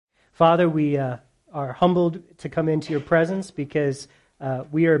Father, we are humbled to come into your presence because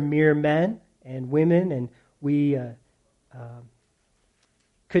we are mere men and women, and we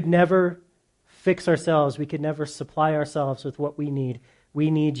could never fix ourselves. We could never supply ourselves with what we need.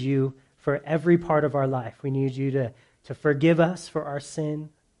 We need you for every part of our life. We need you to forgive us for our sin.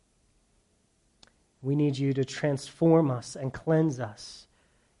 We need you to transform us and cleanse us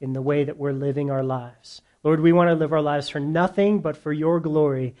in the way that we're living our lives. Lord, we want to live our lives for nothing but for your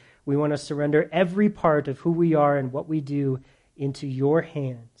glory. We want to surrender every part of who we are and what we do into your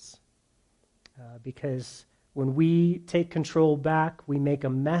hands. Because when we take control back, we make a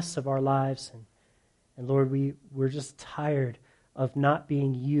mess of our lives. And Lord, we're just tired of not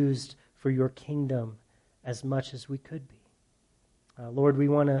being used for your kingdom as much as we could be. Lord, we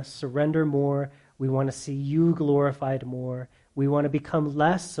want to surrender more. We want to see you glorified more. We want to become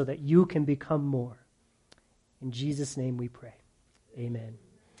less so that you can become more. In Jesus' name we pray. Amen.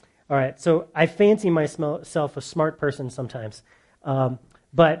 All right, so I fancy myself a smart person sometimes.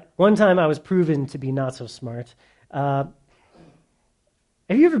 But one time I was proven to be not so smart. Have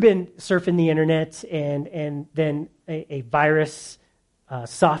you ever been surfing the internet and then a virus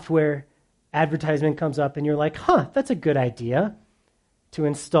software advertisement comes up and you're like, that's a good idea to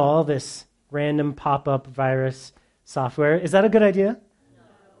install this random pop-up virus software. Is that a good idea?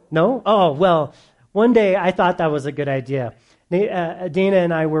 No? Oh, well, one day I thought that was a good idea. Dana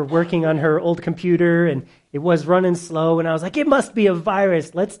and I were working on her old computer, and it was running slow, and I was like, it must be a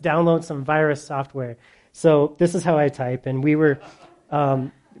virus. Let's download some virus software. So this is how I type, and we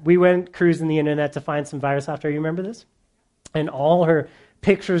went cruising the internet to find some virus software. You remember this? And all her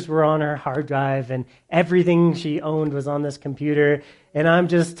pictures were on her hard drive, and everything she owned was on this computer, and I'm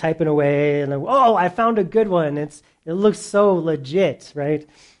just typing away, and I found a good one. It looks so legit, right?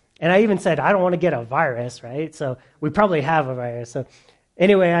 And I even said, I don't want to get a virus, right? So we probably have a virus. So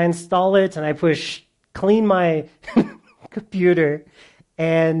anyway, I install it, and I push clean my computer,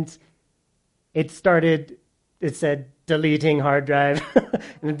 and it said deleting hard drive,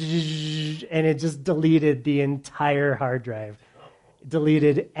 and it just deleted the entire hard drive. It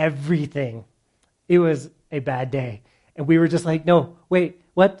deleted everything. It was a bad day. And we were just like, no, wait,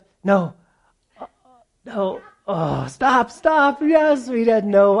 what? No. No. Oh, stop. Yes, we had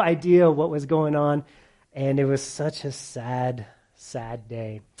no idea what was going on. And it was such a sad, sad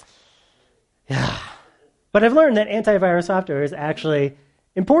day. Yeah. But I've learned that antivirus software is actually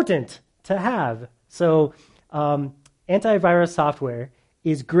important to have. So antivirus software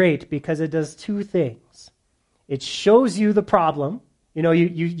is great because it does two things. It shows you the problem. You know,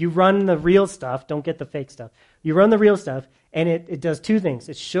 you run the real stuff. Don't get the fake stuff. You run the real stuff, and it does two things.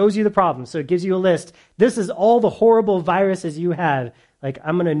 It shows you the problem. So it gives you a list. This is all the horrible viruses you have. Like,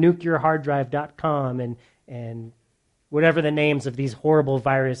 I'm going to nuke your hard drive.com and whatever the names of these horrible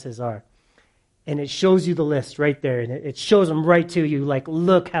viruses are. And it shows you the list right there. And it shows them right to you, like,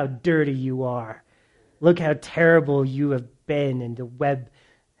 look how dirty you are. Look how terrible you have been, and the web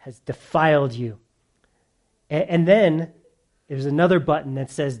has defiled you. And then there's another button that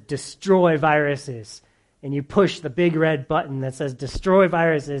says destroy viruses. And you push the big red button that says destroy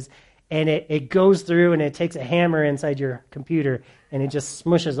viruses, and it goes through and it takes a hammer inside your computer, and it just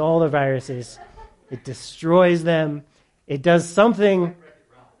smushes all the viruses. It destroys them. It does something,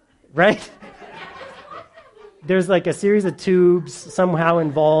 right? There's like a series of tubes somehow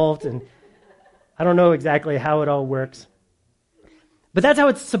involved, and I don't know exactly how it all works. But that's how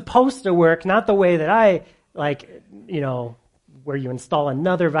it's supposed to work, not the way that I where you install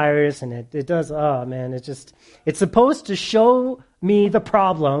another virus and it does, it's supposed to show me the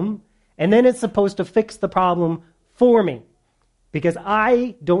problem, and then it's supposed to fix the problem for me, because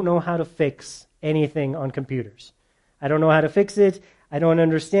I don't know how to fix anything on computers. I don't know how to fix it. I don't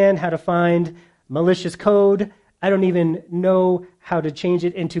understand how to find malicious code. I don't even know how to change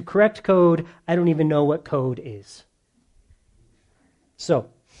it into correct code. I don't even know what code is.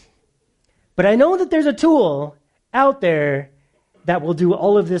 But I know that there's a tool out there that will do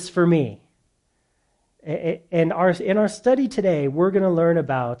all of this for me. In our study today, we're going to learn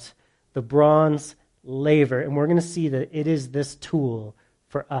about the bronze laver, and we're going to see that it is this tool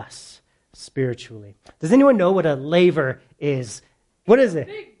for us spiritually. Does anyone know what a laver is? What is it?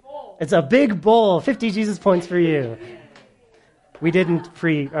 Big bowl. It's a big bowl. 50 Jesus points for you. We didn't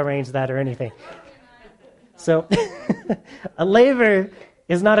pre-arrange that or anything. So a laver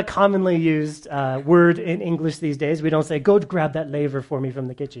is not a commonly used word in English these days. We don't say, go grab that laver for me from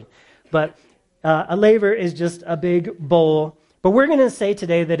the kitchen. But a laver is just a big bowl. But we're going to say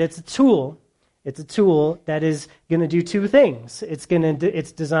today that it's a tool. It's a tool that is going to do two things. It's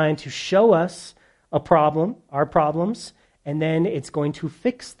designed to show us a problem, our problems, and then it's going to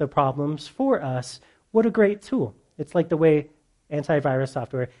fix the problems for us. What a great tool. It's like the way antivirus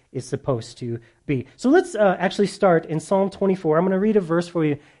software is supposed to be. So let's actually start in Psalm 24. I'm going to read a verse for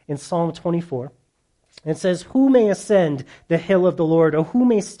you in Psalm 24. It says, "Who may ascend the hill of the Lord, or who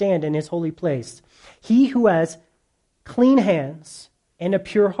may stand in his holy place? He who has clean hands and a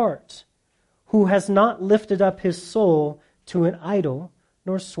pure heart, who has not lifted up his soul to an idol,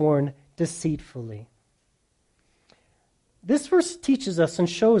 nor sworn deceitfully." This verse teaches us and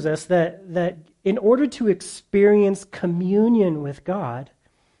shows us that in order to experience communion with God,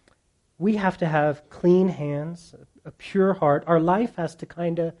 we have to have clean hands, a pure heart. Our life has to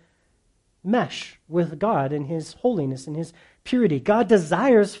kind of mesh with God and his holiness and his purity. God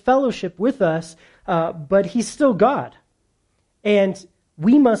desires fellowship with us, but he's still God. And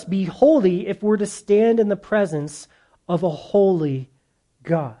we must be holy if we're to stand in the presence of a holy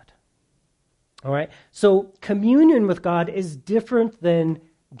God. All right? So communion with God is different than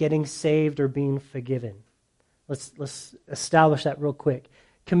getting saved or being forgiven. Let's establish that real quick.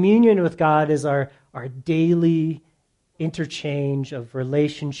 Communion with God is our daily interchange of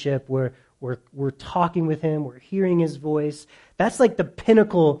relationship where we're talking with him, we're hearing his voice. That's like the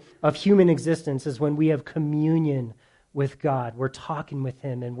pinnacle of human existence, is when we have communion with God. We're talking with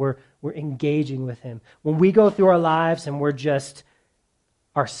him and we're engaging with him. When we go through our lives and we're just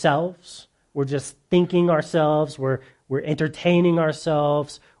ourselves, we're just thinking ourselves, we're entertaining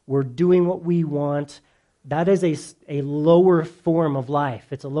ourselves, we're doing what we want, that is a lower form of life.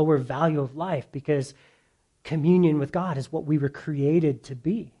 It's a lower value of life, because communion with God is what we were created to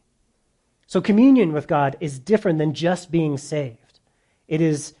be. So communion with God is different than just being saved. It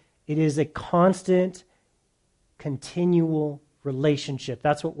is a constant, continual relationship.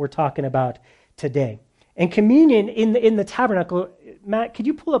 That's what we're talking about today. And communion in the tabernacle, Matt, could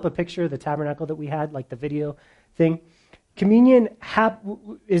you pull up a picture of the tabernacle that we had, like the video thing? Communion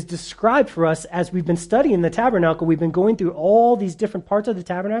is described for us as we've been studying the tabernacle. We've been going through all these different parts of the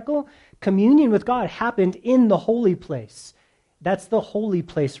tabernacle. Communion with God happened in the holy place. That's the holy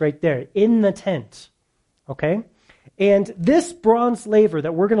place right there, in the tent. Okay? And this bronze laver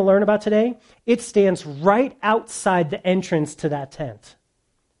that we're going to learn about today, it stands right outside the entrance to that tent.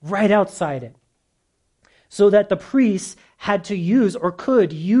 Right outside it. So that the priests had to use, or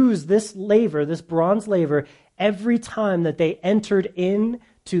could use, this laver, this bronze laver, every time that they entered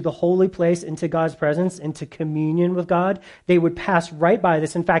into the holy place, into God's presence, into communion with God. They would pass right by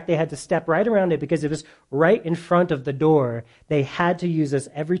this. In fact, they had to step right around it because it was right in front of the door. They had to use this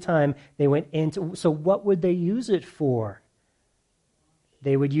every time they went into. So what would they use it for?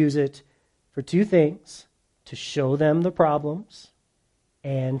 They would use it for two things: to show them the problems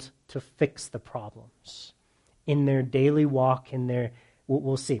and to fix the problems in their daily walk, in their,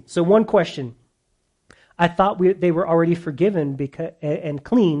 we'll see. So one question: I thought they were already forgiven and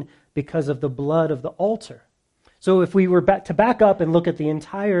clean because of the blood of the altar. So if we were to back up and look at the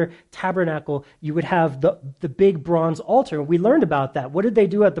entire tabernacle, you would have the big bronze altar. We learned about that. What did they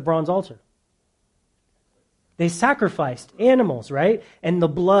do at the bronze altar? They sacrificed animals, right? And the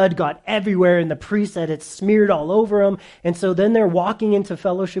blood got everywhere, and the priest had it smeared all over them. And so then they're walking into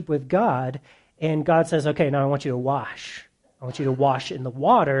fellowship with God, and God says, okay, now I want you to wash. I want you to wash in the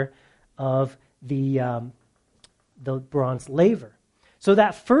water of the bronze laver. So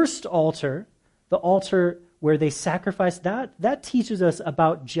that first altar, the altar where they sacrificed, that teaches us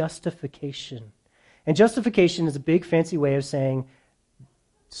about justification. And justification is a big fancy way of saying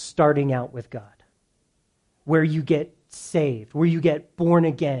starting out with God, where you get saved, where you get born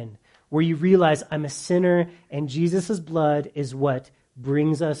again, where you realize I'm a sinner and Jesus' blood is what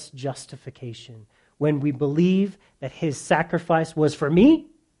brings us justification. When we believe that his sacrifice was for me,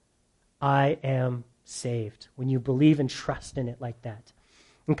 I am saved. When you believe and trust in it like that.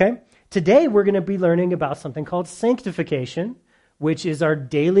 Okay? Today we're going to be learning about something called sanctification, which is our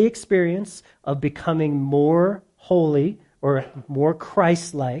daily experience of becoming more holy or more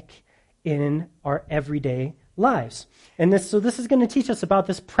Christ-like in our everyday lives. And this is going to teach us about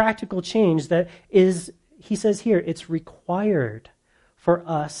this practical change that is, he says here, it's required for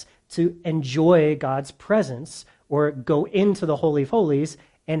us to enjoy God's presence or go into the Holy of Holies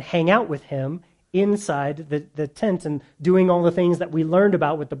and hang out with him inside the tent and doing all the things that we learned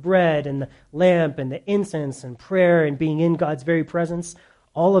about with the bread and the lamp and the incense and prayer and being in God's very presence.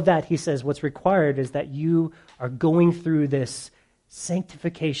 All of that, he says, what's required is that you are going through this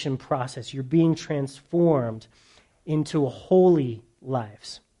sanctification process. You're being transformed into holy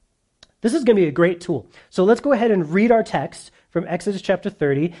lives. This is going to be a great tool. So let's go ahead and read our text from Exodus chapter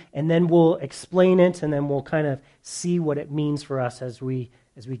 30, and then we'll explain it, and then we'll kind of see what it means for us as we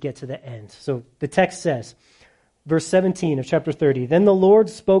get to the end. So the text says, Verse 17 of chapter 30. Then the Lord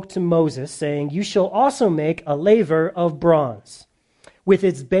spoke to Moses, saying, You shall also make a laver of bronze, with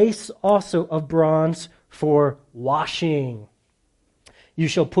its base also of bronze for washing. You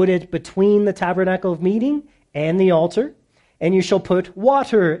shall put it between the tabernacle of meeting and the altar, and you shall put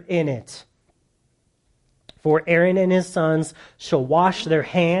water in it. For Aaron and his sons shall wash their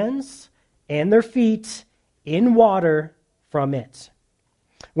hands and their feet in water from it.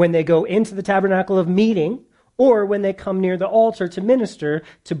 When they go into the tabernacle of meeting, or when they come near the altar to minister,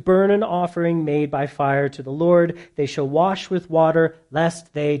 to burn an offering made by fire to the Lord, they shall wash with water,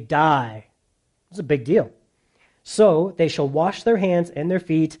 lest they die. It's a big deal. So they shall wash their hands and their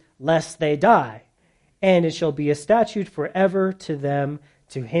feet, lest they die. And it shall be a statute forever to them,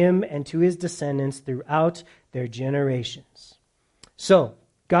 to him and to his descendants throughout their generations. So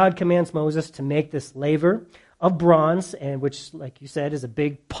God commands Moses to make this laver of bronze, and which, like you said, is a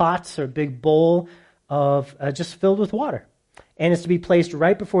big pot or a big bowl of just filled with water. And it's to be placed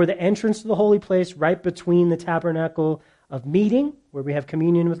right before the entrance to the holy place, right between the tabernacle of meeting, where we have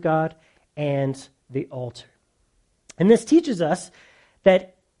communion with God, and the altar. And this teaches us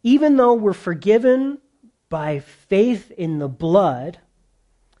that even though we're forgiven by faith in the blood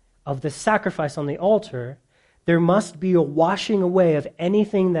of the sacrifice on the altar, there must be a washing away of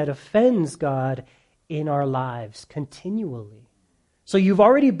anything that offends God in our lives continually. So you've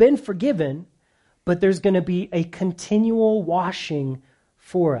already been forgiven, but there's going to be a continual washing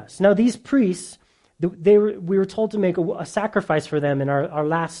for us. Now, these priests, we were told to make a sacrifice for them in our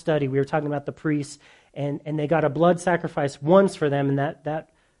last study. We were talking about the priests, and they got a blood sacrifice once for them, and that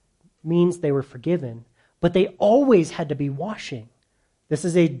means they were forgiven. But they always had to be washing. This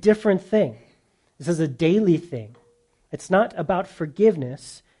is a different thing. This is a daily thing. It's not about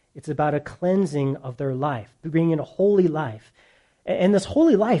forgiveness. It's about a cleansing of their life, bringing a holy life. And this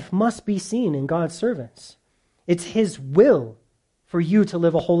holy life must be seen in God's servants. It's his will for you to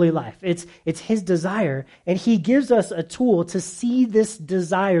live a holy life. It's his desire, and he gives us a tool to see this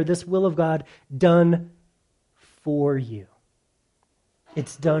desire, this will of God done for you.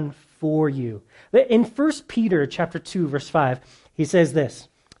 It's done for you. In 1 Peter chapter 2, verse 5, he says this.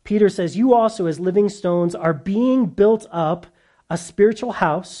 Peter says, You also as living stones are being built up a spiritual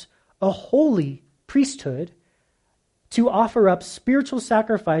house, a holy priesthood, to offer up spiritual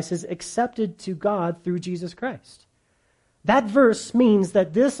sacrifices accepted to God through Jesus Christ. That verse means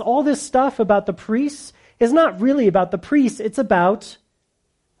that all this stuff about the priests is not really about the priests, it's about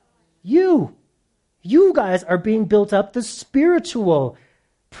you. You guys are being built up, the spiritual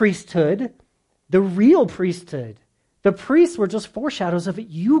priesthood, the real priesthood. The priests were just foreshadows of what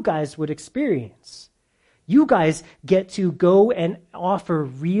you guys would experience. You guys get to go and offer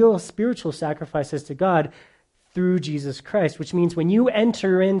real spiritual sacrifices to God through Jesus Christ, which means when you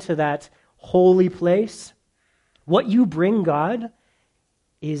enter into that holy place, what you bring God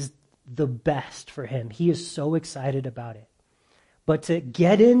is the best for him. He is so excited about it. But to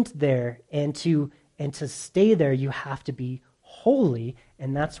get in there and to stay there, you have to be holy,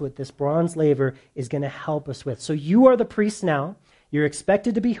 and that's what this bronze laver is going to help us with. So you are the priest now. You're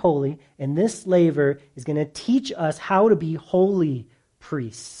expected to be holy, and this laver is going to teach us how to be holy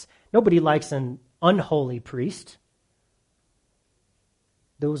priests. Nobody likes an unholy priest.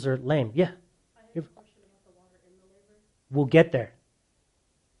 Those are lame. Yeah. I have a question about the water in the laver. We'll get there.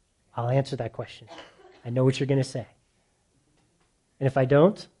 I'll answer that question. I know what you're going to say. And if I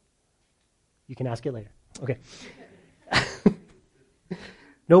don't, you can ask it later. Okay.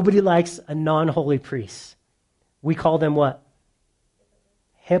 Nobody likes a non-holy priest. We call them what?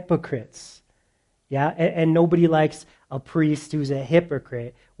 Hypocrites. Yeah, and nobody likes a priest who's a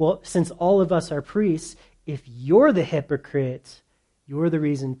hypocrite. Well, since all of us are priests, if you're the hypocrite, you're the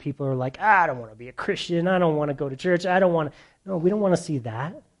reason people are like, I don't want to be a Christian. I don't want to go to church. No, we don't want to see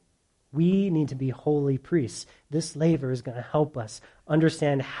that. We need to be holy priests. This laver is going to help us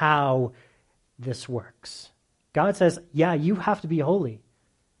understand how this works. God says, yeah, you have to be holy.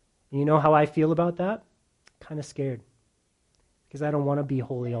 And you know how I feel about that? Kind of scared. Because I don't want to be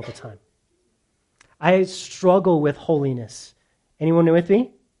holy all the time. I struggle with holiness. Anyone with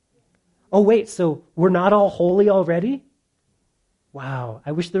me? Oh, wait, so we're not all holy already? Wow,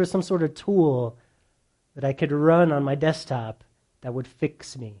 I wish there was some sort of tool that I could run on my desktop that would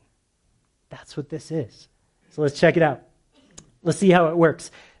fix me. That's what this is. So let's check it out. Let's see how it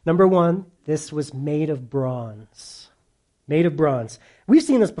works. Number one, this was made of bronze. Made of bronze. We've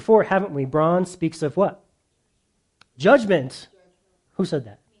seen this before, haven't we? Bronze speaks of what? Judgment. Who said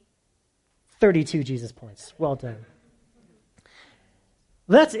that? 32 Jesus points. Well done.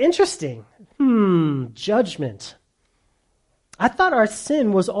 That's interesting. Judgment. I thought our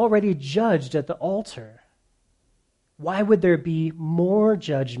sin was already judged at the altar. Why would there be more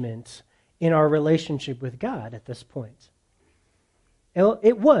judgment in our relationship with God at this point?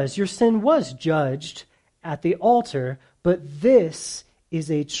 Your sin was judged at the altar, but this is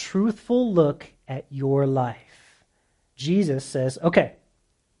a truthful look at your life. Jesus says, okay,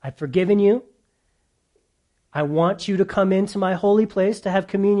 I've forgiven you. I want you to come into my holy place to have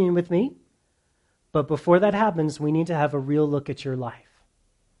communion with me. But before that happens, we need to have a real look at your life.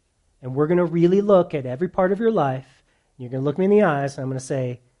 And we're going to really look at every part of your life. You're going to look me in the eyes, and I'm going to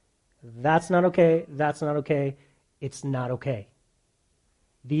say, that's not okay, that's not okay, it's not okay.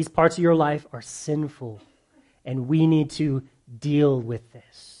 These parts of your life are sinful, and we need to deal with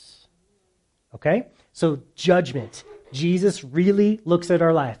this. Okay? So judgment. Jesus really looks at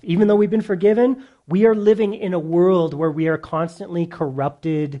our life. Even though we've been forgiven, we are living in a world where we are constantly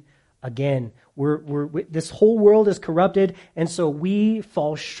corrupted again. This whole world is corrupted, and so we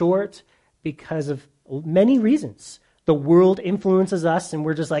fall short because of many reasons. The world influences us, and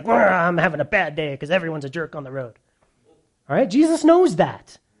we're just like, I'm having a bad day because everyone's a jerk on the road. All right? Jesus knows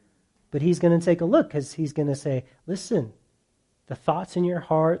that. But he's going to take a look because he's going to say, listen, the thoughts in your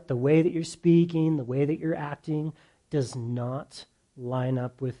heart, the way that you're speaking, the way that you're acting does not line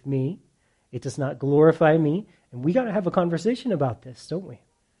up with me. It does not glorify me. And we got to have a conversation about this, don't we?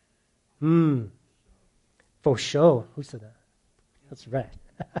 For sure. Who said that? That's right.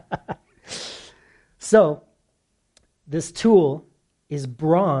 So, this tool is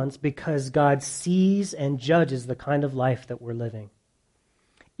bronze because God sees and judges the kind of life that we're living.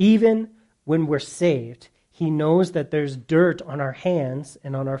 Even when we're saved, he knows that there's dirt on our hands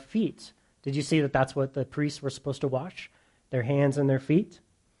and on our feet. Did you see that that's what the priests were supposed to wash? Their hands and their feet?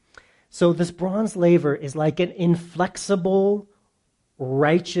 So this bronze laver is like an inflexible,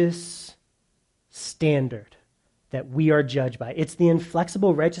 righteous standard that we are judged by. It's the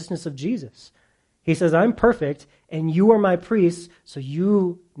inflexible righteousness of Jesus. He says, I'm perfect, and you are my priests, so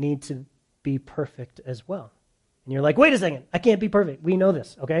you need to be perfect as well. And you're like, wait a second, I can't be perfect. We know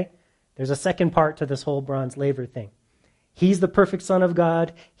this, okay? There's a second part to this whole bronze laver thing. He's the perfect Son of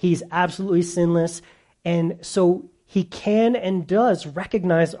God. He's absolutely sinless. And so he can and does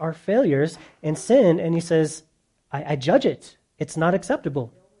recognize our failures and sin, and he says, I judge it. It's not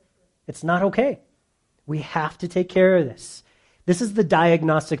acceptable. It's not okay. We have to take care of this. This is the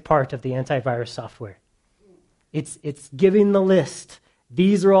diagnostic part of the antivirus software. It's giving the list.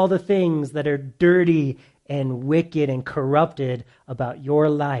 These are all the things that are dirty and wicked and corrupted about your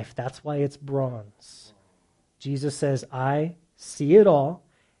life. That's why it's bronze. Jesus says, I see it all,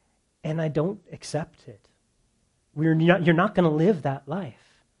 and I don't accept it. You're not going to live that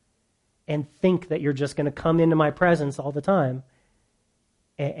life and think that you're just going to come into my presence all the time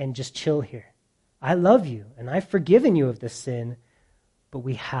and just chill here. I love you, and I've forgiven you of this sin, but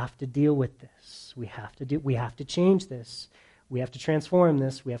we have to deal with this. We have to change this. We have to transform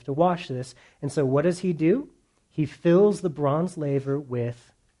this. We have to wash this. And so what does he do? He fills the bronze laver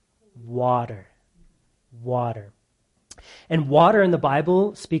with water. Water. And water in the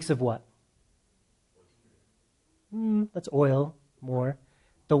Bible speaks of what? That's oil more.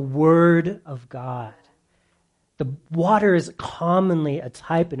 The Word of God. The water is commonly a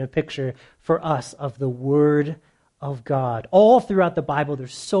type and a picture for us of the Word of God. All throughout the Bible,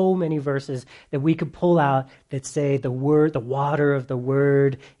 there's so many verses that we could pull out that say the word, the water of the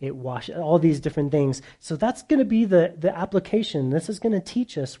Word, it washes, all these different things. So that's going to be the application. This is going to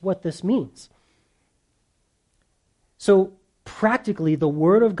teach us what this means. So practically, the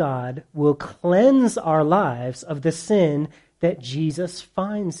Word of God will cleanse our lives of the sin that Jesus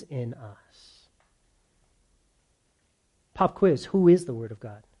finds in us. Pop quiz, who is the Word of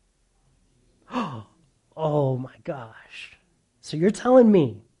God? Oh my gosh. So you're telling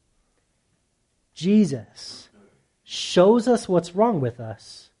me Jesus shows us what's wrong with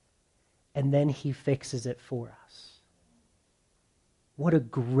us, and then he fixes it for us. What a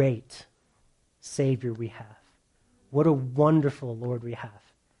great Savior we have. What a wonderful Lord we have.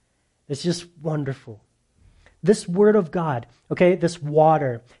 It's just wonderful. This Word of God, okay, this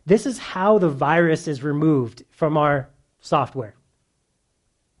water, this is how the virus is removed from our software.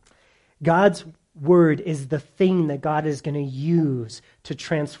 God's Word is the thing that God is going to use to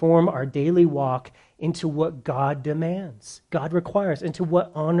transform our daily walk into what God demands, God requires, into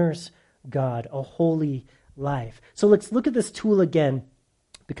what honors God, a holy life. So let's look at this tool again,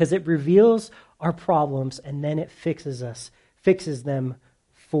 because it reveals our problems and then it fixes them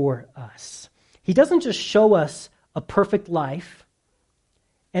for us. He doesn't just show us a perfect life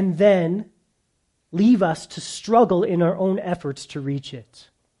and then leave us to struggle in our own efforts to reach it.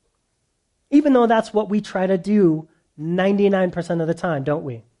 Even though that's what we try to do 99% of the time, don't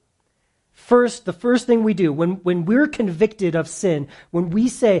we? the first thing we do when we're convicted of sin, when we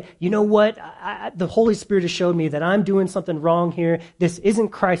say, you know what, the Holy Spirit has showed me that I'm doing something wrong here, this isn't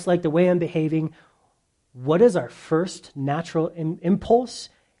Christ-like the way I'm behaving, what is our first natural impulse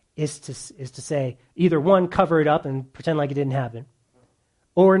is to say, either one, cover it up and pretend like it didn't happen,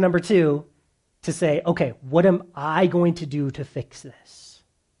 or number two, to say, okay, what am I going to do to fix this?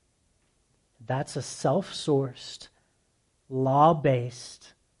 That's a self-sourced,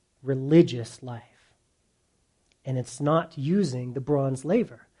 law-based, religious life. And it's not using the bronze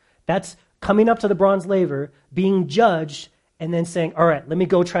laver. That's coming up to the bronze laver, being judged, and then saying, all right, let me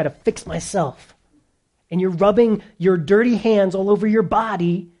go try to fix myself. And you're rubbing your dirty hands all over your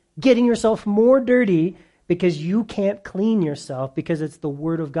body, getting yourself more dirty because you can't clean yourself, because it's the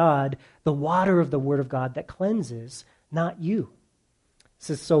Word of God, the water of the Word of God that cleanses, not you. This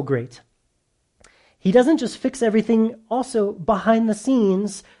is so great. He doesn't just fix everything also behind the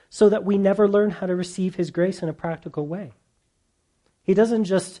scenes so that we never learn how to receive His grace in a practical way. He doesn't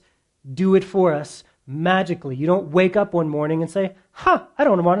just do it for us magically. You don't wake up one morning and say, I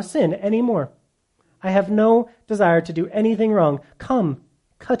don't want to sin anymore. I have no desire to do anything wrong. Come,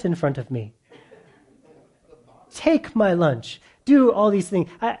 cut in front of me. Take my lunch. Do all these things.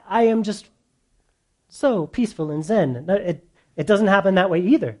 I am just so peaceful and zen. It doesn't happen that way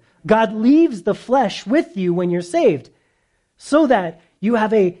either. God leaves the flesh with you when you're saved so that you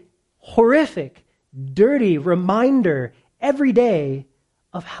have a horrific, dirty reminder every day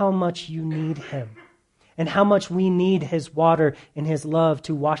of how much you need Him and how much we need His water and His love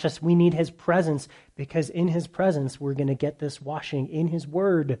to wash us. We need His presence, because in His presence we're going to get this washing. In His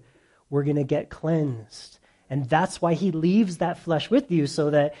Word we're going to get cleansed. And that's why He leaves that flesh with you, so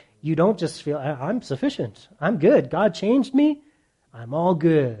that you don't just feel, I'm sufficient, I'm good, God changed me, I'm all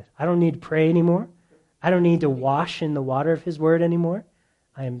good. I don't need to pray anymore. I don't need to wash in the water of His Word anymore.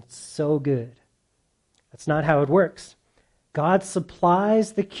 I am so good. That's not how it works. God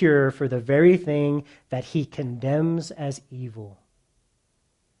supplies the cure for the very thing that He condemns as evil.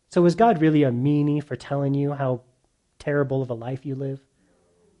 So is God really a meanie for telling you how terrible of a life you live?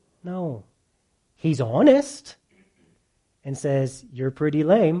 No. He's honest and says, you're pretty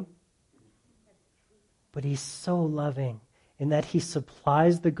lame. But He's so loving in that He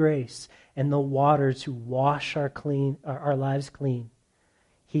supplies the grace and the water to wash our lives clean.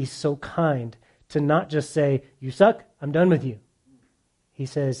 He's so kind to not just say, you suck, I'm done with you. He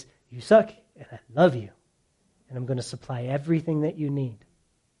says, you suck, and I love you. And I'm going to supply everything that you need.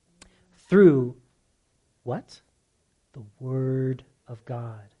 Through what? The Word of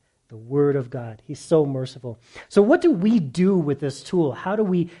God. The Word of God. He's so merciful. So what do we do with this tool? How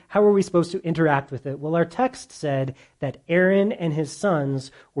are we supposed to interact with it? Well, our text said that Aaron and his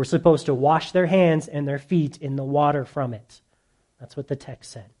sons were supposed to wash their hands and their feet in the water from it. That's what the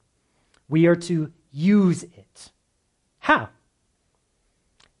text said. We are to use it. How?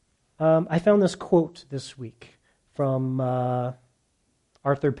 I found this quote this week from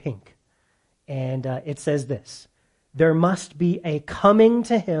Arthur Pink. And it says this: there must be a coming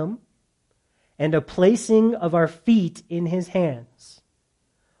to Him and a placing of our feet in His hands,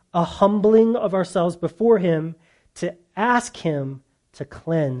 a humbling of ourselves before Him to ask Him to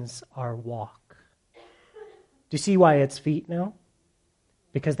cleanse our walk. Do you see why it's feet now?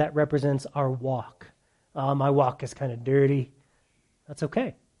 Because that represents our walk. My walk is kind of dirty. That's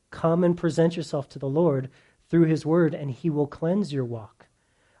okay. Come and present yourself to the Lord through His Word, and He will cleanse your walk.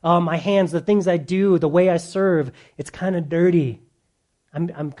 My hands, the things I do, the way I serve, it's kind of dirty.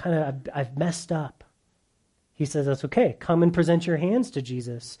 I've messed up. He says, that's okay. Come and present your hands to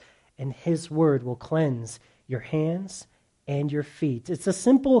Jesus, and His Word will cleanse your hands and your feet. It's a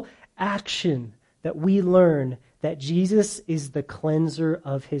simple action that we learn that Jesus is the cleanser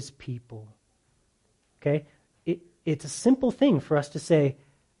of His people. Okay? It's a simple thing for us to say,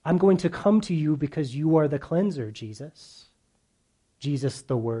 I'm going to come to you because you are the cleanser, Jesus. Jesus,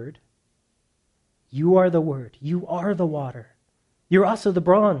 the Word. You are the Word. You are the water. You're also the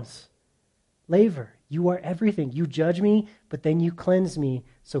bronze laver. You are everything. You judge me, but then you cleanse me.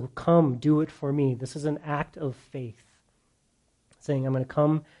 So come, do it for me. This is an act of faith. Saying, I'm going to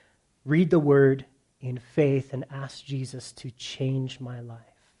come, read the Word in faith, and ask Jesus to change my life.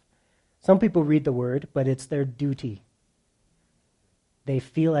 Some people read the Word, but it's their duty. They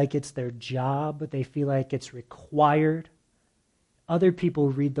feel like it's their job. They feel like it's required. Other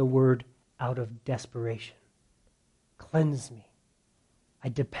people read the Word out of desperation. Cleanse me. I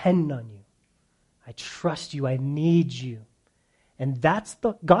depend on you. I trust you. I need you. And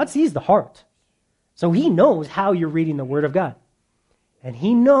God sees the heart. So He knows how you're reading the Word of God. And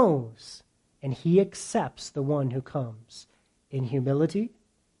He knows and He accepts the one who comes in humility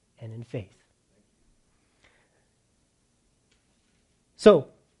and in faith. So,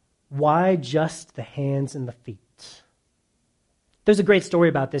 why just the hands and the feet? There's a great story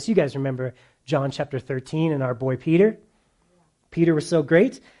about this. You guys remember John chapter 13 and our boy Peter? Peter was so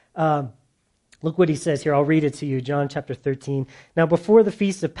great. Look what he says here. I'll read it to you. John chapter 13. Now before the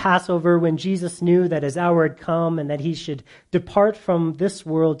feast of Passover, when Jesus knew that his hour had come and that he should depart from this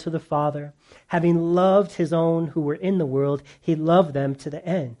world to the Father, having loved his own who were in the world, he loved them to the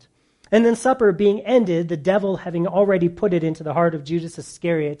end. And then supper being ended, the devil having already put it into the heart of Judas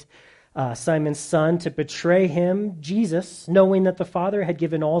Iscariot, Simon's son, to betray him, Jesus, knowing that the Father had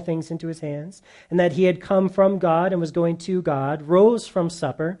given all things into his hands, and that he had come from God and was going to God, rose from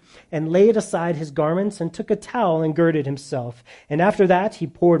supper, and laid aside his garments, and took a towel and girded himself. And after that, he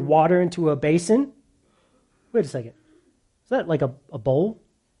poured water into a basin. Wait a second. Is that like a bowl?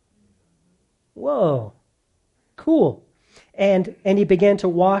 Whoa. Cool. And he began to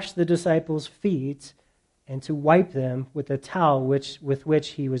wash the disciples' feet and to wipe them with the towel with which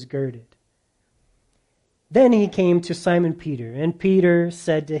he was girded. Then he came to Simon Peter, and Peter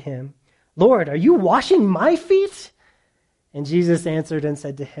said to him, Lord, are you washing my feet? And Jesus answered and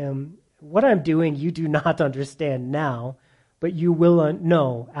said to him, what I'm doing you do not understand now, but you will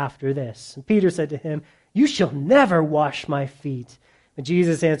know after this. And Peter said to him, you shall never wash my feet. And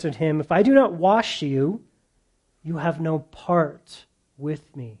Jesus answered him, if I do not wash you, you have no part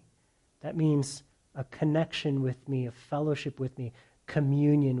with me. That means a connection with me, a fellowship with me,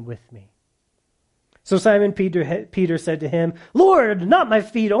 communion with me. So Simon Peter said to him, Lord, not my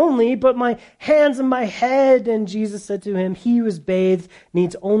feet only, but my hands and my head. And Jesus said to him, he who is bathed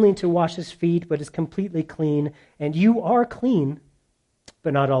needs only to wash his feet, but is completely clean. And you are clean,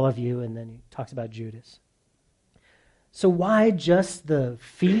 but not all of you. And then he talks about Judas. So why just the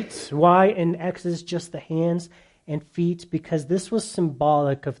feet? Why in Exodus just the hands and feet? Because this was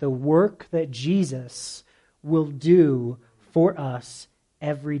symbolic of the work that Jesus will do for us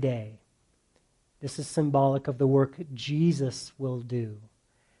every day. This is symbolic of the work Jesus will do.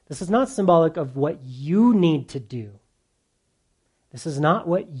 This is not symbolic of what you need to do. This is not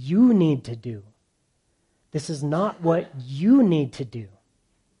what you need to do. This is not what you need to do.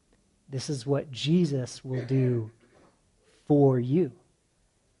 This is what Jesus will do for you.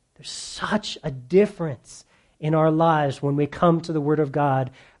 There's such a difference in our lives when we come to the Word of God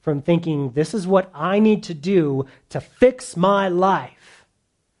from thinking, this is what I need to do to fix my life,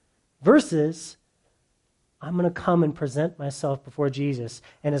 versus I'm going to come and present myself before Jesus.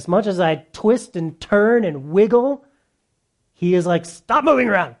 And as much as I twist and turn and wiggle, he is like, stop moving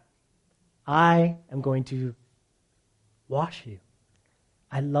around. I am going to wash you.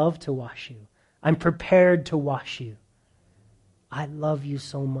 I love to wash you. I'm prepared to wash you. I love you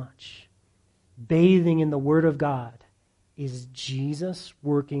so much. Bathing in the Word of God is Jesus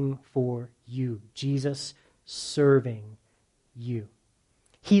working for you. Jesus serving you.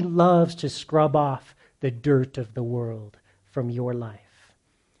 He loves to scrub off the dirt of the world from your life.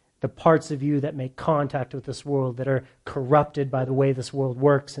 The parts of you that make contact with this world, that are corrupted by the way this world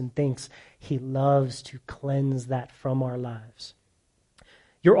works and thinks, he loves to cleanse that from our lives.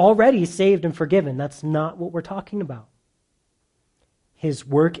 You're already saved and forgiven. That's not what we're talking about. His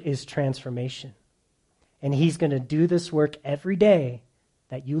work is transformation. And he's going to do this work every day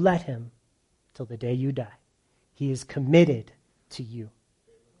that you let him till the day you die. He is committed to you.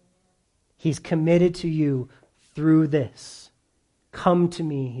 He's committed to you through this. Come to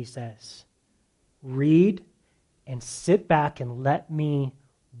me, he says. Read and sit back and let me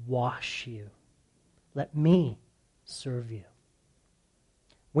wash you. Let me serve you.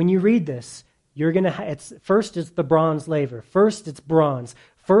 When you read this, you're going to, first it's the bronze laver. First it's bronze.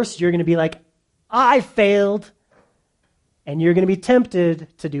 First you're going to be like, I failed. And you're going to be tempted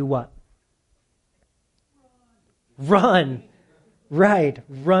to do what? Run. Right.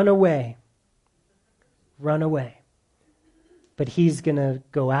 Run away. Run away. But he's going to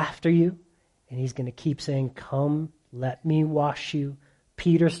go after you, and he's going to keep saying, come, let me wash you.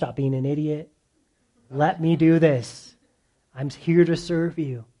 Peter, stop being an idiot. Let me do this. I'm here to serve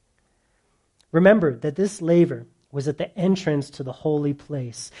you. Remember that this laver was at the entrance to the holy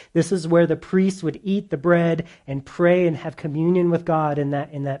place. This is where the priest would eat the bread and pray and have communion with God in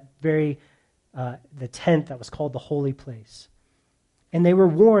that very the tent that was called the holy place. And they were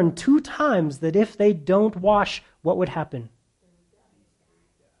warned 2 times that if they don't wash, what would happen?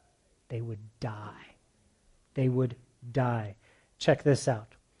 They would die. They would die. Check this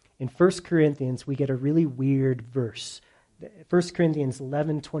out. In 1 Corinthians, we get a really weird verse. 1 Corinthians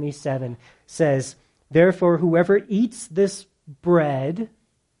 11:27 says, therefore, whoever eats this bread,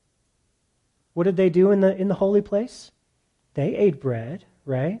 what did they do in the holy place? They ate bread,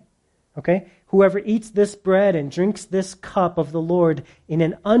 right? Okay? Whoever eats this bread and drinks this cup of the Lord in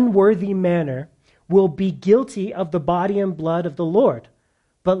an unworthy manner will be guilty of the body and blood of the Lord.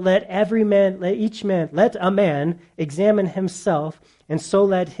 But let a man examine himself, and so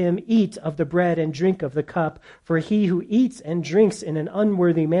let him eat of the bread and drink of the cup. For he who eats and drinks in an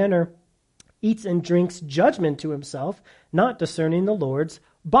unworthy manner eats and drinks judgment to himself, not discerning the Lord's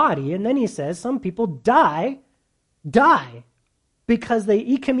body. And then he says some people die because they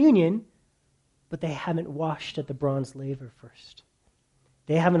eat communion, but they haven't washed at the bronze laver first.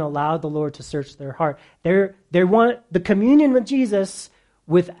 They haven't allowed the Lord to search their heart. They want the communion with Jesus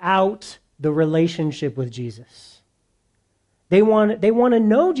without the relationship with Jesus. They want to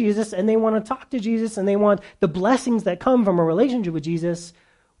know Jesus, and they want to talk to Jesus, and they want the blessings that come from a relationship with Jesus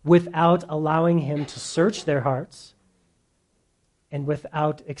without allowing him to search their hearts and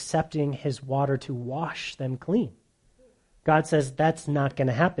without accepting his water to wash them clean. God says that's not going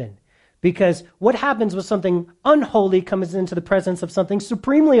to happen. Because what happens when something unholy comes into the presence of something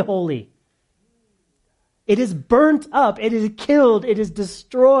supremely holy? It is burnt up, it is killed, it is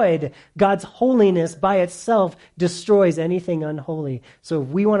destroyed. God's holiness by itself destroys anything unholy. So if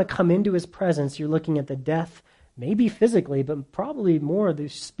we want to come into his presence, you're looking at the death, maybe physically, but probably more, the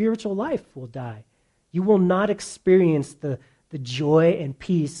spiritual life will die. You will not experience the joy and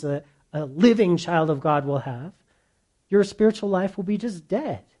peace a living child of God will have. Your spiritual life will be just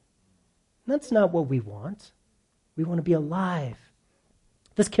dead. That's not what we want. We want to be alive.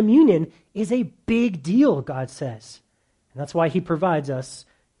 This communion is a big deal, God says. And that's why he provides us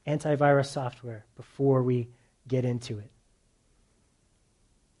antivirus software before we get into it.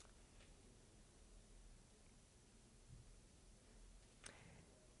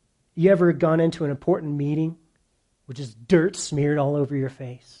 You ever gone into an important meeting with just dirt smeared all over your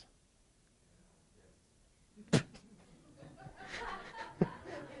face?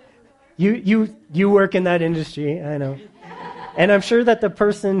 You work in that industry, I know. And I'm sure that the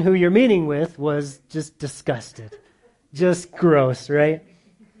person who you're meeting with was just disgusted. Just gross, right?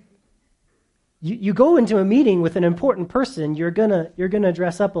 You go into a meeting with an important person, you're gonna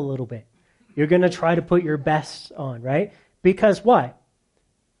dress up a little bit. You're gonna try to put your best on, right? Because why?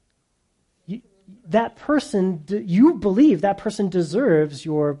 That person, you believe that person deserves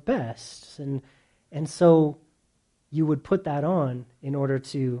your best. And so you would put that on in order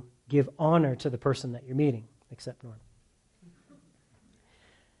to give honor to the person that you're meeting, except Norm.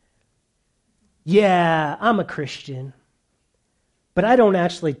 Yeah, I'm a Christian, but I don't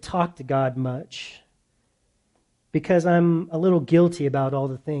actually talk to God much because I'm a little guilty about all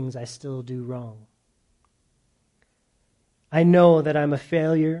the things I still do wrong. I know that I'm a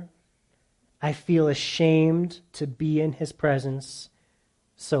failure. I feel ashamed to be in his presence,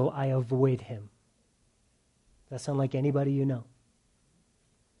 so I avoid him. Does that sound like anybody you know?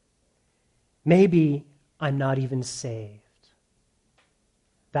 Maybe I'm not even saved.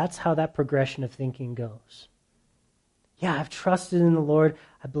 That's how that progression of thinking goes. Yeah, I've trusted in the Lord.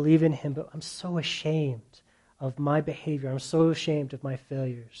 I believe in him, but I'm so ashamed of my behavior. I'm so ashamed of my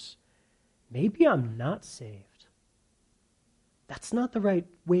failures. Maybe I'm not saved. That's not the right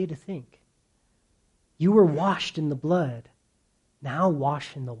way to think. You were washed in the blood. Now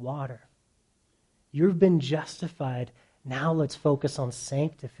wash in the water. You've been justified. Now let's focus on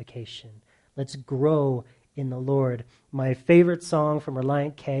sanctification. Let's grow in the Lord. My favorite song from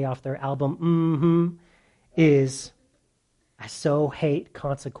Relient K off their album, is I so hate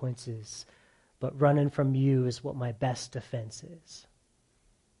consequences, but running from you is what my best defense is.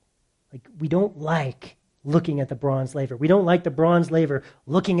 Like, we don't like looking at the bronze laver. We don't like the bronze laver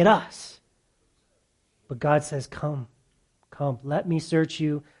looking at us. But God says, come, let me search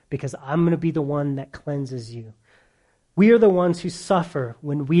you because I'm going to be the one that cleanses you. We are the ones who suffer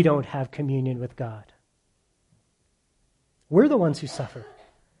when we don't have communion with God. We're the ones who suffer.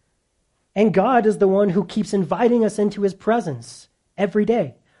 And God is the one who keeps inviting us into his presence every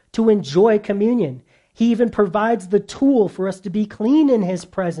day to enjoy communion. He even provides the tool for us to be clean in his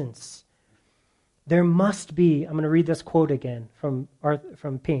presence. There must be, I'm going to read this quote again from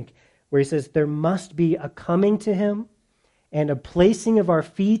Pink, where he says, there must be a coming to him and a placing of our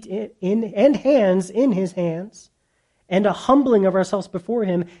feet and hands in his hands, and a humbling of ourselves before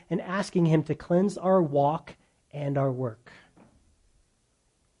him and asking him to cleanse our walk and our work.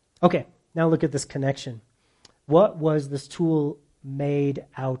 Okay, now look at this connection. What was this tool made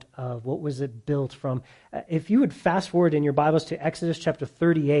out of? What was it built from? If you would fast forward in your Bibles to Exodus chapter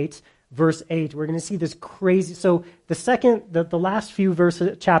 38, verse 8, we're going to see this crazy. So the last few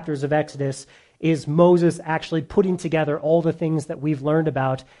chapters of Exodus is Moses actually putting together all the things that we've learned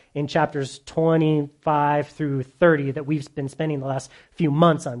about in chapters 25 through 30 that we've been spending the last few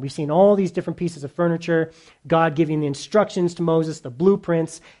months on. We've seen all these different pieces of furniture, God giving the instructions to Moses, the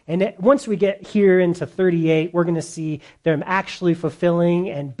blueprints, and once we get here into 38, we're going to see them actually fulfilling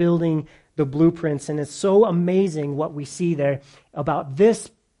and building the blueprints, and it's so amazing what we see there about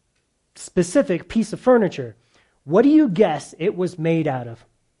this specific piece of furniture. What do you guess it was made out of?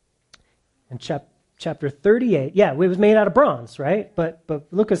 In chapter 38, it was made out of bronze, right? But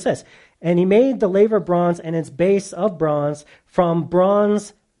look what it says. And he made the laver of bronze and its base of bronze from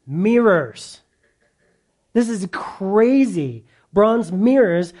bronze mirrors. This is crazy. Bronze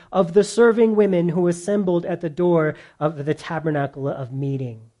mirrors of the serving women who assembled at the door of the tabernacle of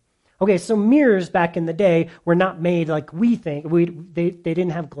meeting. Okay, so mirrors back in the day were not made like we think. They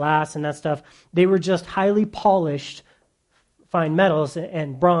didn't have glass and that stuff. They were just highly polished fine metals,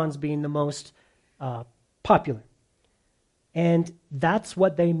 and bronze being the most popular. And that's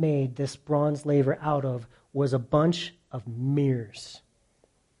what they made this bronze laver out of, was a bunch of mirrors.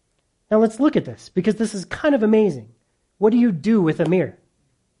 Now let's look at this, because this is kind of amazing. What do you do with a mirror?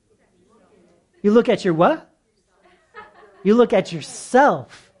 You look at your what? You look at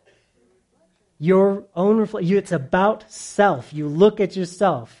yourself. Your own reflection. It's about self. You look at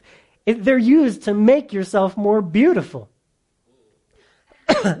yourself. They're used to make yourself more beautiful.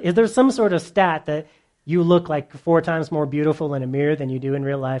 Is there some sort of stat that you look like 4 times more beautiful in a mirror than you do in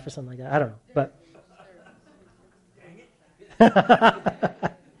real life or something like that? I don't know.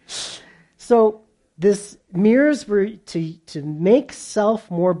 But so this mirrors were to make self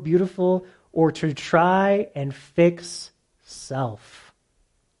more beautiful, or to try and fix self.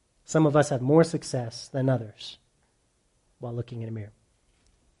 Some of us have more success than others while looking in a mirror.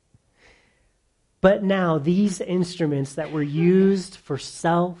 But now these instruments that were used for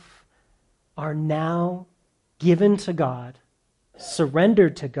self are now given to God,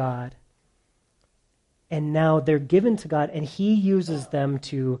 surrendered to God, and now they're given to God, and He uses them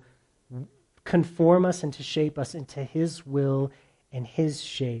to conform us and to shape us into His will and His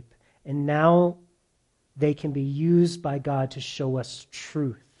shape. And now they can be used by God to show us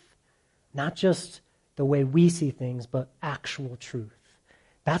truth. Not just the way we see things, but actual truth.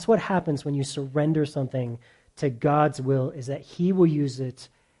 That's what happens when you surrender something to God's will, is that He will use it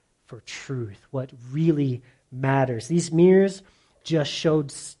for truth, what really matters. These mirrors just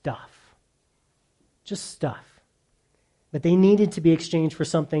showed stuff. Just stuff. But they needed to be exchanged for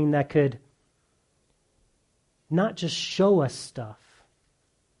something that could not just show us stuff,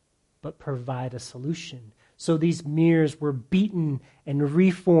 but provide a solution. So these mirrors were beaten and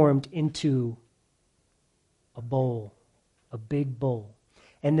reformed into a bowl, a big bowl.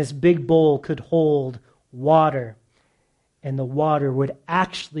 And this big bowl could hold water, and the water would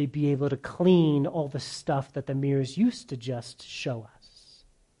actually be able to clean all the stuff that the mirrors used to just show us.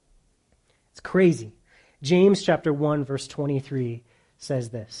 It's crazy. James chapter 1, verse 23 says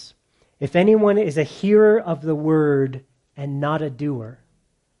this: if anyone is a hearer of the word and not a doer,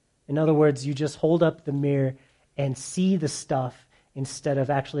 in other words, you just hold up the mirror and see the stuff instead of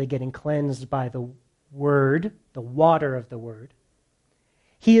actually getting cleansed by the word, the water of the word.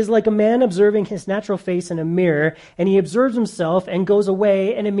 He is like a man observing his natural face in a mirror, and he observes himself and goes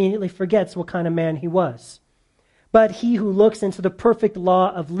away and immediately forgets what kind of man he was. But he who looks into the perfect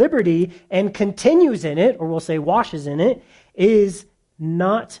law of liberty and continues in it, or we'll say washes in it, is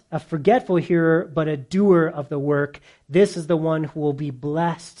not a forgetful hearer, but a doer of the work. This is the one who will be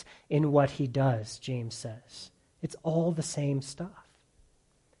blessed in what he does, James says. It's all the same stuff.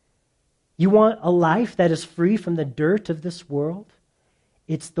 You want a life that is free from the dirt of this world?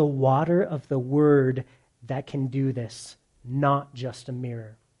 It's the water of the word that can do this, not just a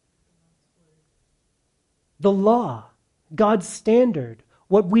mirror. The law, God's standard,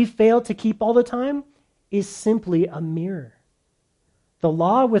 what we fail to keep all the time, is simply a mirror. The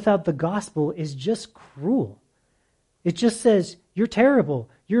law without the gospel is just cruel. It just says, you're terrible.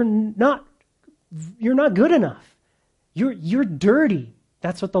 You're not good enough. You're dirty.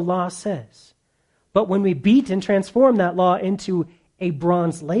 That's what the law says. But when we beat and transform that law into a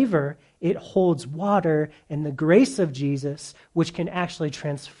bronze laver, it holds water and the grace of Jesus, which can actually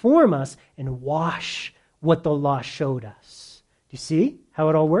transform us and wash what the law showed us. Do you see how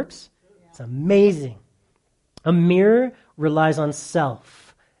it all works? Yeah. It's amazing. A mirror relies on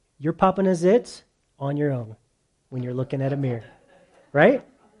self. You're popping a zit on your own when you're looking at a mirror, right?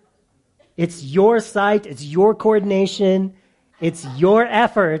 It's your sight, it's your coordination, it's your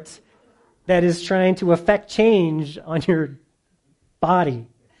effort that is trying to affect change on your body.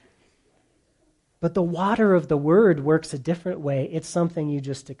 But the water of the word works a different way. It's something you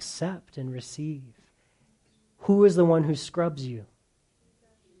just accept and receive. Who is the one who scrubs you?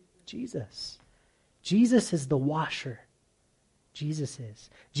 Jesus. Jesus is the washer. Jesus is.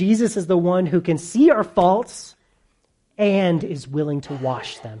 Jesus is the one who can see our faults and is willing to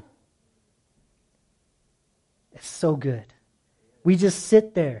wash them. It's so good. We just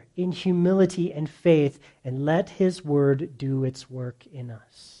sit there in humility and faith and let his word do its work in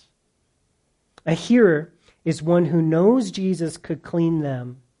us. A hearer is one who knows Jesus could clean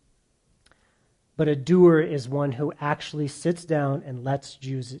them, but a doer is one who actually sits down and lets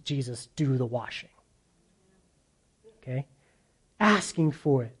Jesus do the washing. Okay? Asking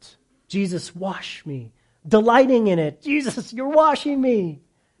for it. Jesus, wash me. Delighting in it. Jesus, you're washing me.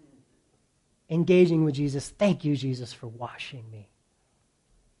 Engaging with Jesus. Thank you, Jesus, for washing me.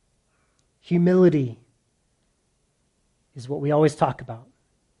 Humility is what we always talk about.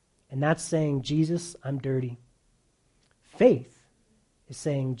 And that's saying, Jesus, I'm dirty. Faith is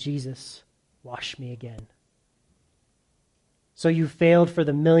saying, Jesus, wash me again. So you failed for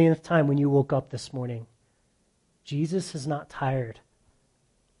the millionth time when you woke up this morning. Jesus is not tired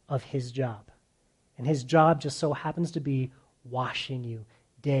of his job. And his job just so happens to be washing you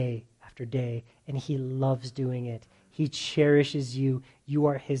day after day. And he loves doing it. He cherishes you. You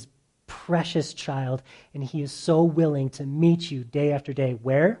are his precious child. And he is so willing to meet you day after day.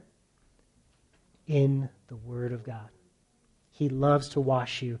 Where? In the Word of God. He loves to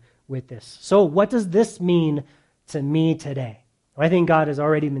wash you with this. So what does this mean to me today? I think God has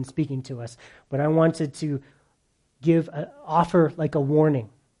already been speaking to us, but I wanted to offer like a warning.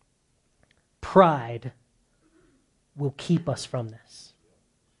 Pride will keep us from this.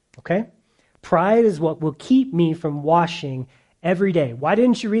 Okay? Pride is what will keep me from washing every day. Why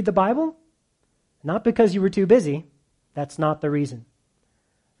didn't you read the Bible? Not because you were too busy. That's not the reason.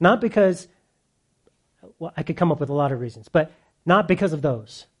 Not because, well, I could come up with a lot of reasons, but not because of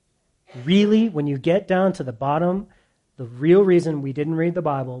those. Really, when you get down to the bottom, the real reason we didn't read the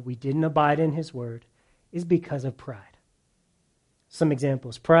Bible, we didn't abide in his word, is because of pride. Some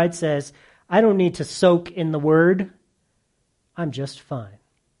examples. Pride says, I don't need to soak in the word. I'm just fine.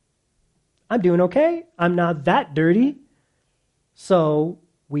 I'm doing okay. I'm not that dirty. So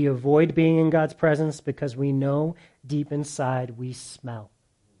we avoid being in God's presence because we know deep inside we smell.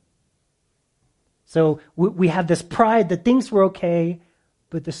 So we have this pride that thinks we're okay,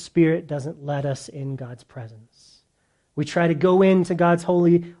 but the Spirit doesn't let us in God's presence. We try to go into God's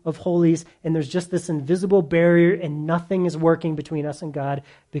Holy of Holies, and there's just this invisible barrier, and nothing is working between us and God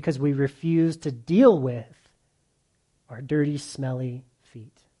because we refuse to deal with our dirty, smelly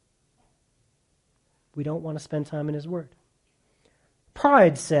feet. We don't want to spend time in his word.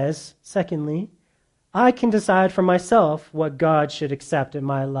 Pride says, secondly, I can decide for myself what God should accept in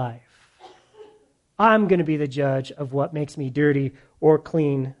my life. I'm going to be the judge of what makes me dirty or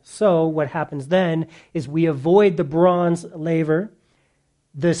clean. So what happens then is we avoid the bronze laver.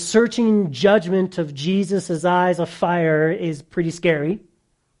 The searching judgment of Jesus' eyes of fire is pretty scary.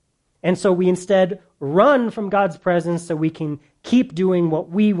 And so we instead run from God's presence so we can keep doing what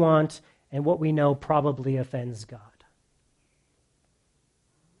we want and what we know probably offends God.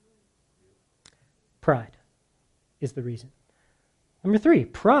 Pride is the reason. Number 3,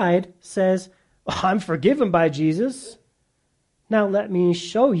 pride says, I'm forgiven by Jesus. Now let me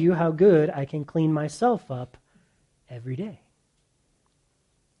show you how good I can clean myself up every day.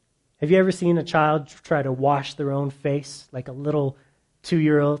 Have you ever seen a child try to wash their own face, like a little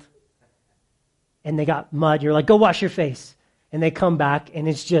 2-year-old? And they got mud. You're like, go wash your face. And they come back and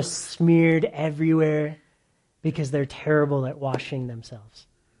it's just smeared everywhere because they're terrible at washing themselves.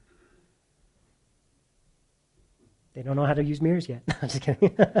 They don't know how to use mirrors yet. I'm just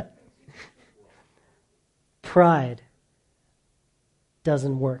kidding. Pride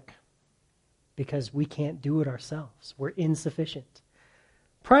doesn't work because we can't do it ourselves. We're insufficient.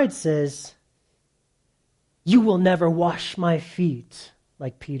 Pride says, you will never wash my feet,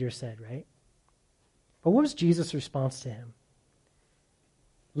 like Peter said, right? But what was Jesus' response to him?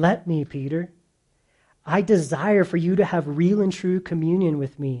 Let me, Peter. I desire for you to have real and true communion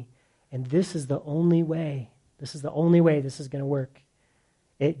with me, and this is the only way. This is the only way this is going to work.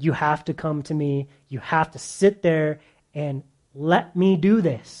 You have to come to me. You have to sit there and let me do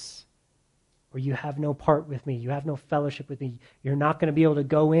this. Or you have no part with me. You have no fellowship with me. You're not going to be able to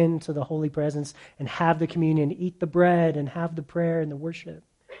go into the holy presence and have the communion, eat the bread and have the prayer and the worship.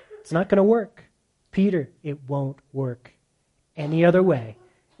 It's not going to work. Peter, it won't work any other way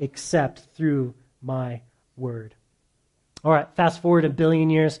except through my word. All right, fast forward 1 billion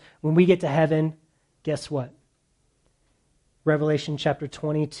years. When we get to heaven, guess what? Revelation chapter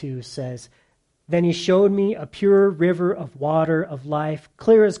 22 says, Then he showed me a pure river of water of life,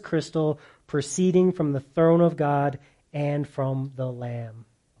 clear as crystal, proceeding from the throne of God and from the Lamb.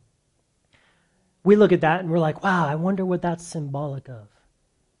 We look at that and we're like, wow, I wonder what that's symbolic of.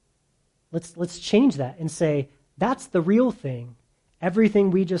 Let's change that and say, that's the real thing.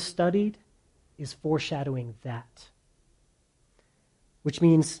 Everything we just studied is foreshadowing that. Which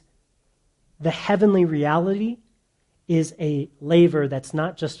means the heavenly reality is a laver that's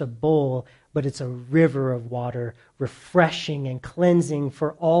not just a bowl, but it's a river of water, refreshing and cleansing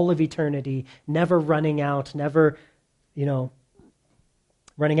for all of eternity, never running out, never,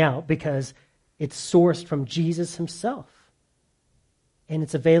 running out, because it's sourced from Jesus himself. And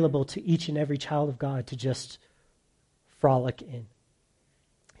it's available to each and every child of God to just frolic in.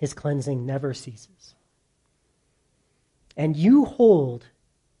 His cleansing never ceases. And you hold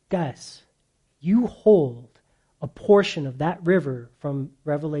a portion of that river from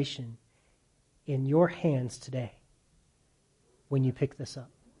Revelation in your hands today when you pick this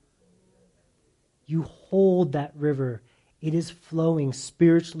up. You hold that river. It is flowing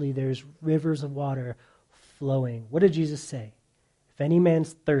spiritually. There's rivers of water flowing. What did Jesus say? If any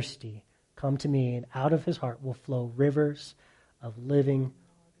man's thirsty, come to me, and out of his heart will flow rivers of living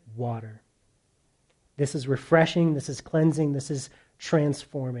water. This is refreshing. This is cleansing. This is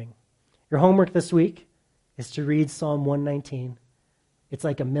transforming. Your homework this week is to read Psalm 119. It's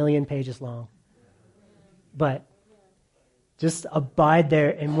like 1,000,000 pages long. But just abide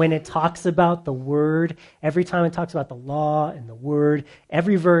there. And when it talks about the word, every time it talks about the law and the word,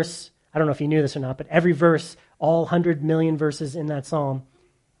 every verse, I don't know if you knew this or not, but every verse, all 100 million verses in that psalm,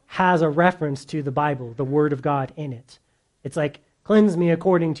 has a reference to the Bible, the word of God in it. It's like, cleanse me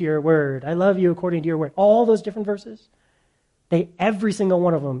according to your word. I love you according to your word. All those different verses, every single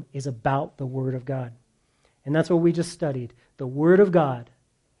one of them is about the word of God. And that's what we just studied. The word of God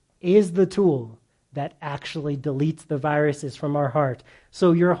is the tool that actually deletes the viruses from our heart.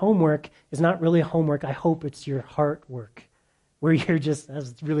 So your homework is not really homework. I hope it's your heart work, where you're just,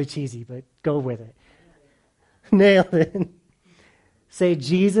 that's really cheesy, but go with it. Nail it. Say,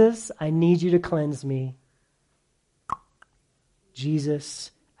 Jesus, I need you to cleanse me.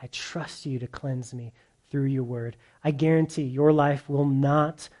 Jesus, I trust you to cleanse me through your word. I guarantee your life will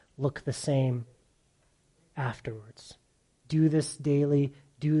not look the same afterwards. Do this daily.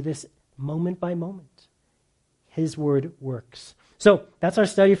 Do this moment by moment. His word works. So that's our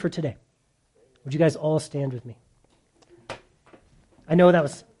study for today. Would you guys all stand with me? I know that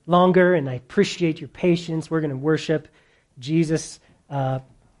was longer, and I appreciate your patience. We're going to worship Jesus.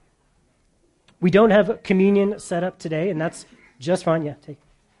 We don't have communion set up today, and that's just fine. Yeah, take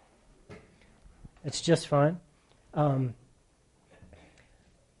it. It's just fine. So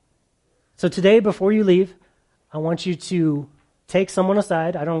today, before you leave, I want you to take someone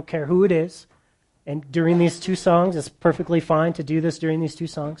aside. I don't care who it is. And during these two songs, it's perfectly fine to do this during these two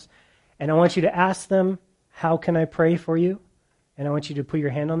songs. And I want you to ask them, how can I pray for you? And I want you to put your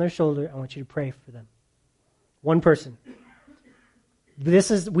hand on their shoulder. I want you to pray for them. One person.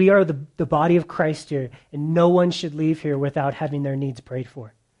 We are the body of Christ here, and no one should leave here without having their needs prayed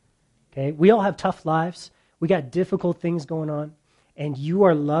for. Okay? We all have tough lives. We got difficult things going on, and you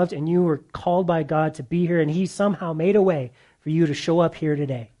are loved, and you were called by God to be here, and he somehow made a way for you to show up here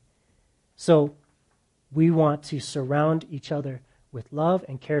today. So we want to surround each other with love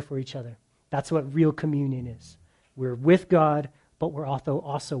and care for each other. That's what real communion is. We're with God, but we're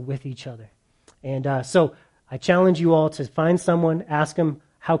also with each other. And so I challenge you all to find someone, ask them,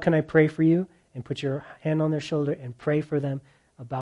 how can I pray for you? And put your hand on their shoulder and pray for them